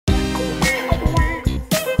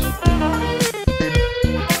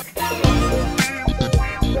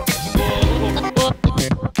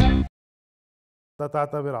حتى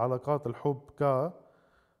تعتبر علاقات الحب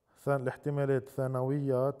الاحتمالات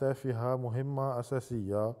ثانوية تافهة مهمة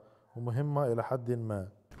أساسية ومهمة إلى حد ما.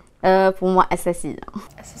 pour moi أساسية.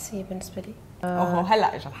 أساسية بالنسبة لي.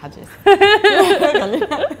 هلا إجا الحديث.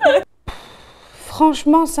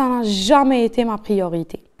 Franchement, ça n'a jamais été ma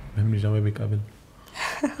priorité. بهمني جوابك قبل.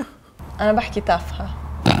 أنا بحكي تافهة.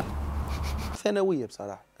 ثانوية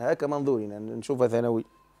بصراحة، هكا منظوري نشوفها ثانوي.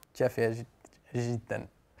 تافهة جدا.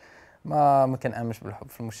 ما كنآمنش بالحب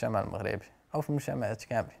في المجتمع المغربي أو في المجتمعات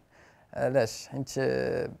كاملة. علاش؟ حيت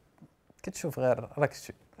كتشوف غير راك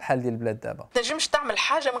الحال ديال البلاد دابا. ما تنجمش تعمل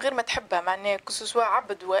حاجه من غير ما تحبها، معناها كسوا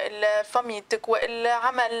عبد والا فاميتك والا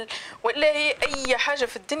عمل والا هي اي حاجه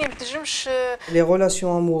في الدنيا ما تنجمش. Les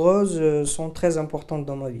relations amoureuses sont très importantes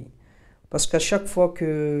dans ma vie parce qu'à chaque fois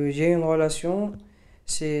que j'ai une relation,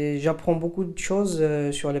 j'apprends beaucoup de choses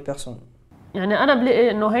sur les personnes. يعني أنا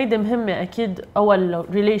بلاقي إنه هيدي مهمة أكيد أول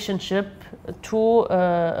relationship to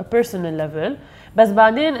a personal level، بس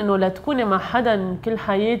بعدين إنه لا تكوني مع حدا كل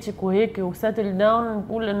حياتك وهيك وساتل داون،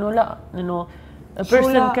 بقول إنه لا، إنه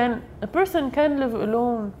a person can live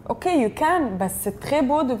alone. Ok, you can, but c'est très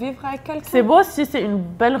beau de vivre avec quelqu'un. C'est beau si c'est une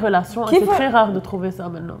belle relation, et c'est très rare de trouver ça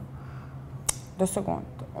maintenant. 2 secondes.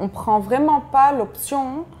 On prend vraiment pas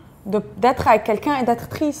l'option d'être avec quelqu'un et d'être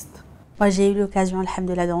triste. Moi, j'ai eu l'occasion,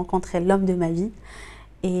 alhamdoulilah, de rencontrer l'homme de ma vie.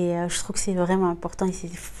 Et je trouve que c'est vraiment important et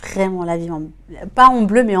c'est vraiment la vie, pas en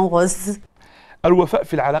bleu mais en rose. الوفاء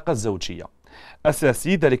في العلاقة الزوجية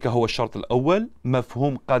أساسي، ذلك هو الشرط الأول،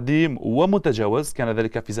 مفهوم قديم ومتجاوز، كان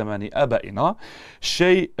ذلك في زمان آبائنا،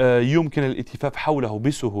 شيء يمكن الاتفاق حوله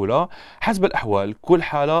بسهولة حسب الأحوال، كل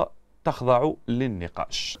حالة تخضع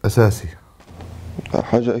للنقاش. أساسي،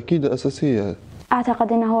 حاجة أكيد أساسية.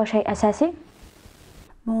 أعتقد أنه هو شيء أساسي.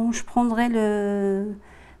 Bon, je prendrais le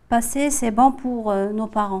passé, c'est bon pour nos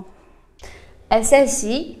parents.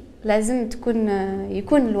 أساسي لازم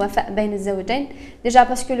يكون الوفاء بين الزوجين ديجا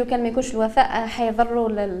باسكو لو كان ما يكونش الوفاء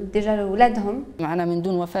حيضروا ديجا لاولادهم. معنا من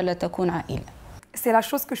دون وفاء لا تكون عائلة. C'est la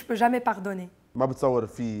chose que je peux jamais pardonner. ما بتصور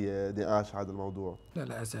في نقاش هذا الموضوع.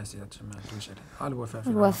 لا أساسي على الوفاء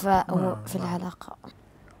في العلاقة.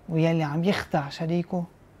 ويلي عم يخدع شريكه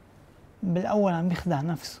بالأول عم يخدع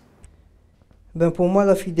نفسه. Ben pour moi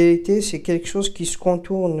la fidélité c'est quelque chose qui se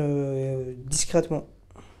contourne discrètement.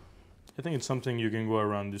 I think it's something you can go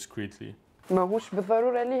around discreetly. ماهوش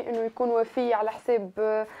بالضروره ليه انه يكون وفي على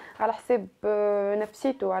حساب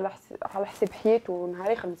نفسيته، على حساب حياته.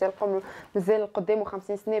 نهار اخر مازال قدامه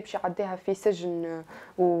 50 سنه باش يعديها في سجن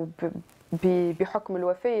وبحكم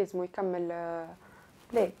الوفاه لازم يكمل.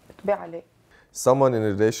 لا بالطبيعه لا. Someone in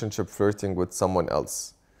a relationship flirting with someone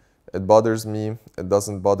else. It bothers me, it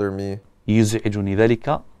doesn't bother me. يزعجني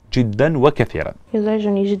ذلك جدا وكثيرا.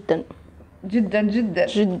 يزعجني جدا جدا جدا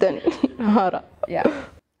جدا. هارا.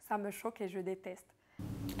 Ça me choque et je déteste.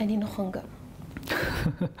 أني نخنقة.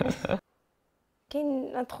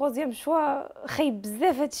 كاين تروزيام شوا خايب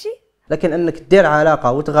بزاف هادشي. لكن انك دير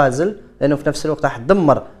علاقه وتغازل لانه في نفس الوقت راح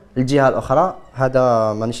تدمر الجهه الاخرى،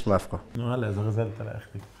 هذا مانيش موافقه. هلا اذا غزلت على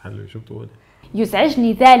اختك حلو شو بتقولي؟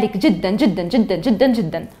 يزعجني ذلك جدا جدا جدا جدا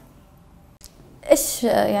جدا. ايش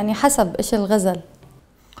يعني حسب ايش الغزل؟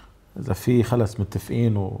 اذا في خلص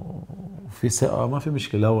متفقين وفي ثقه ما في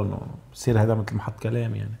مشكله، هو انه بصير هذا مثل محط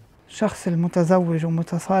كلام. يعني الشخص المتزوج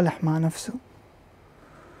ومتصالح مع نفسه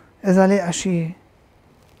إذا لقى شيء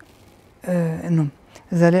إنه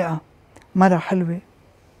إذا لقى مرة حلوة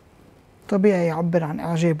طبيعي يعبر عن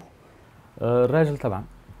إعجابه. الراجل طبعا،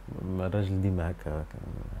 الراجل ديما هكا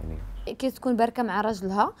يعني كي تكون باركه مع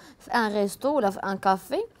راجلها في ان ريستو ولا في ان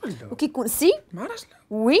كافي وكيكون سي مع راجلها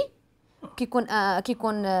وي كيكون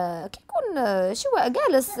شوا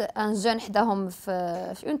جالس ان جون حداهم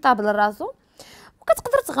في اون طابل راسو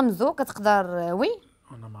وكتقدر تغمزو كتقدر وي.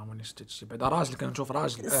 انا ما عمرنيش شي بعد راجل كنشوف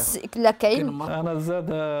راجل لا كاين. انا زاد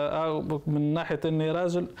من ناحيه اني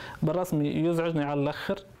راجل بالرسمي يزعجني على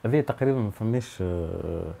الاخر. هذه تقريبا ما فماش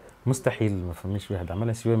مستحيل ما فماش واحد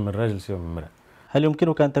عملها سواء من راجل سواء من امراه. هل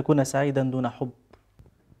يمكنك ان تكون سعيدا دون حب؟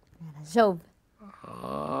 جاوب.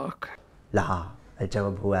 لا،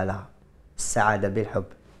 الجواب هو لا. السعاده بالحب.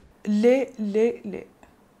 لا لا لا،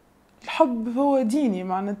 الحب هو ديني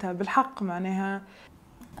معناتها بالحق. معناها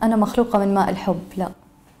أنا مخلوقة من ماء الحب. لا،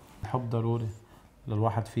 الحب ضروري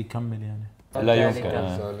للواحد فيه يكمل. يعني لا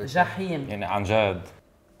يمكن جحيم يعني عن جد.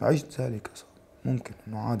 عشت ذلك ممكن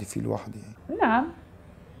انه عادي في الواحد يعني. نعم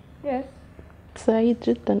يس سعيد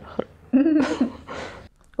جدا أخرى.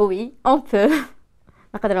 وي اون بو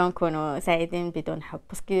نقدروا نكونوا سعيدين بدون حب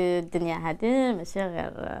باسكو الدنيا هذه ماشي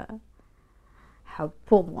غير حب.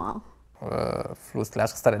 بور موا فلوس لا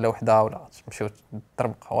تخسر على وحده ولا تمشيو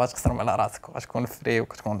تطربق، واش تخسرهم على راسك، واش تكون فري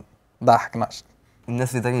وكتكون ضاحك ناشط.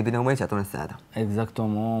 الناس اللي دايرين بينهم يعطونا السعاده.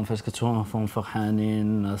 اكزاكتومون فاش كتشوفهم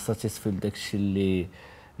فرحانين ساتيسفي بداكشي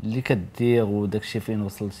اللي كدير وداكشي فين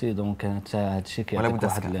وصلتي دونك هادشي كيعطيك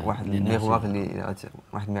واحد الميغوار اللي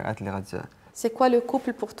واحد المرآة اللي غادي. C'est quoi le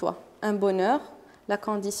couple pour toi? Un bonheur, la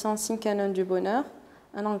condition sine qua non du bonheur,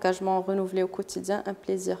 un engagement renouvelé au quotidien, un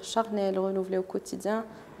plaisir charnel renouvelé au quotidien,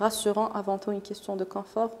 rassurant avant tout une question de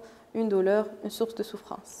confort, une douleur, une source de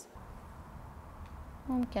souffrance.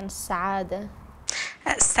 ممكن السعادة.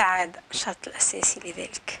 السعادة الشرط الأساسي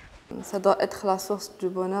لذلك. Ça doit être la source du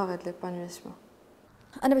bonheur et de l'épanouissement.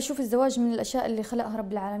 أنا بشوف الزواج من الأشياء اللي خلقها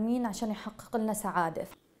رب العالمين عشان يحقق لنا سعادة.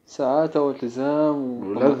 سعادة والتزام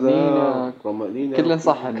وطمأنينة كلن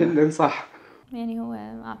صح كلن صح. يعني هو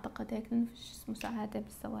أعتقد هيك إنه فيش اسمه سعادة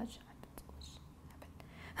بالزواج.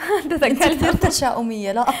 أنت كثير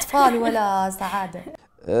تشاؤمية، لا أطفال ولا سعادة.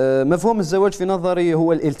 مفهوم الزواج في نظري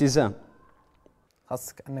هو الالتزام.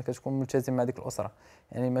 خاصك انك تكون ملتزم مع ديك الاسره،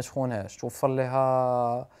 يعني ما تخونهاش، توفر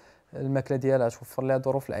لها الماكله ديالها، توفر لها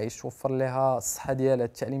ظروف العيش، توفر لها الصحه ديالها،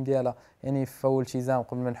 التعليم ديالها، يعني فهو التزام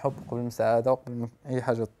قبل من الحب، قبل من السعاده، وقبل من اي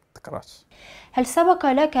حاجه تكرهش. هل سبق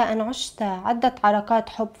لك ان عشت عده علاقات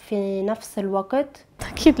حب في نفس الوقت؟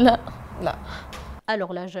 اكيد لا. لا.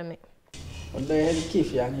 الوغ لا جامي. والله هذه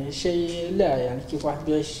كيف يعني شيء لا يعني كيف واحد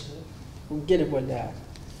بيعيش وقلب ولا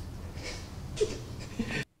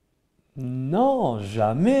نو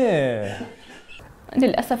جامي.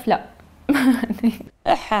 للاسف لا.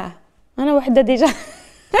 انا وحده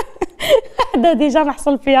ديجا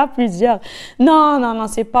نحصل فيها بليزيور. نو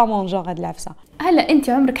سي با مون جونغ هاد العفسه. هلا انت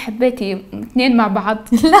عمرك حبيتي اثنين مع بعض؟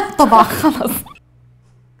 لا طبعا خلص.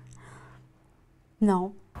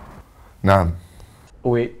 نو. نعم.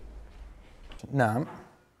 وي. نعم.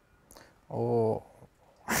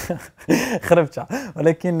 خربتها،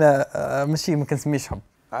 ولكن ماشي ما كنسميش حب.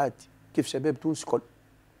 عادي كيف شباب تونس كل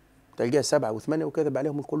تلقاه 7 و8 وكذب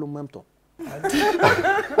عليهم كلهم مامتهم.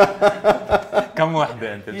 كم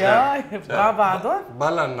وحده انت؟ يا مع بعضهم؟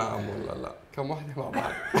 بلا نعم ولا لا، كم وحده مع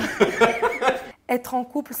بعض. Être en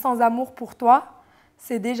couple sans amour pour toi,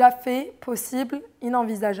 c'est déjà fait, possible,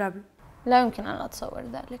 inenvisageable. لا يمكن أن أتصور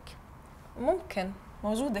ذلك. ممكن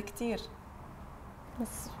موجودة كتير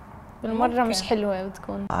بس بالمرة مش حلوة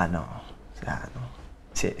بتكون. نو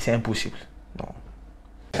سي امبوسيبل.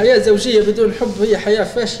 حياة زوجية بدون حب هي حياة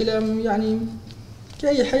فاشلة يعني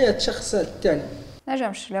كأي حياة شخص ثاني.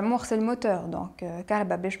 نجمش لامور سي الموتور دونك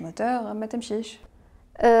كهرباء بلاش موتور ما تمشيش.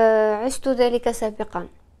 عشت ذلك سابقا.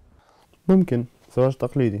 ممكن زواج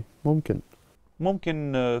تقليدي ممكن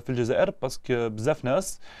في الجزائر باسكو بزاف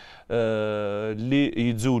ناس اللي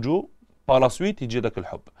يتزوجوا بالا سويت يجي داك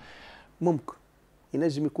الحب. ممكن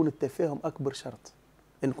ينجم يكون التفاهم اكبر شرط،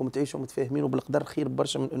 انكم تعيشوا متفاهمين وبالقدر خير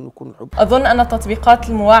برشا من انه يكون الحب. اظن ان تطبيقات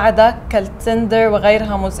المواعده كالتندر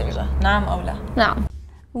وغيرها مزعجه، نعم او لا؟ نعم.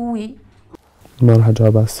 وي. ما راح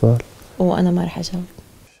اجاوب على السؤال. وانا ما راح اجاوب.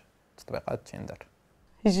 تطبيقات تندر.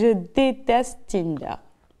 جو ديتست تيندر.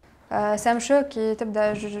 سام شو كي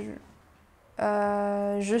تبدا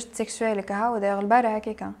جوست سيكسويل هكا وداير البارح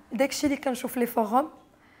هكاكا. داكشي اللي كنشوف لي فوروم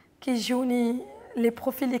كيجوني لي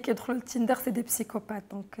بروفيل اللي كيدخلوا للتيندر سي دي بسيكوبات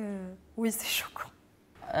دونك وي سي شوكو.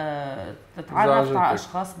 تتعرف على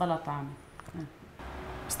اشخاص بلا طعم.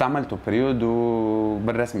 استعملته بريود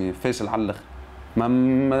وبالرسمي فاشل على الاخر،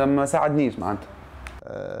 ما ساعدنيش معناتها.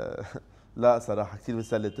 لا صراحه كثير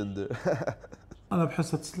بسلي تندر. انا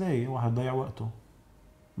بحسها تسلية، واحد ضيع وقته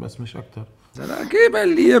بس مش اكثر. لا كيف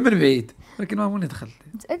لي من بعيد لكن ما موني دخلت.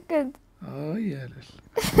 متاكد؟ يا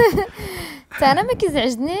انا ما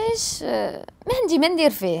كيزعجنيش، ما عندي ما ندير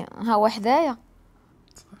فيه، ها هو حدايا.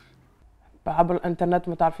 عبر الانترنت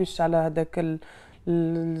ما تعرفيش على هذاك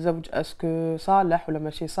الزوج اسكو صالح ولا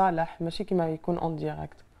ماشي صالح، ماشي كيما يكون اون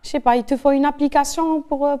ديريكت. Je sais pas, il te faut une application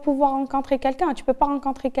pour pouvoir rencontrer quelqu'un. Tu peux pas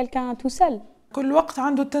rencontrer quelqu'un tout seul. كل وقت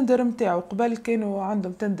عنده التندر نتاعو. قبل كانوا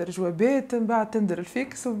عندهم تندر جوابات، من بعد تندر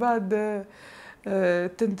الفيكس، ومن بعد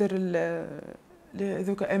تندر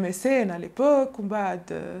ذوك MSN على ليبوك، ومن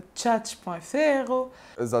بعد chat.fr.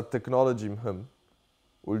 إذا التكنولوجي مهم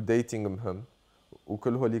والديتينج مهم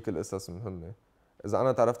وكل هوليك القصص مهمة، إذا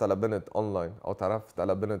أنا تعرفت على بنت أونلاين أو تعرفت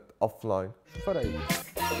على بنت أوفلاين شو فرق؟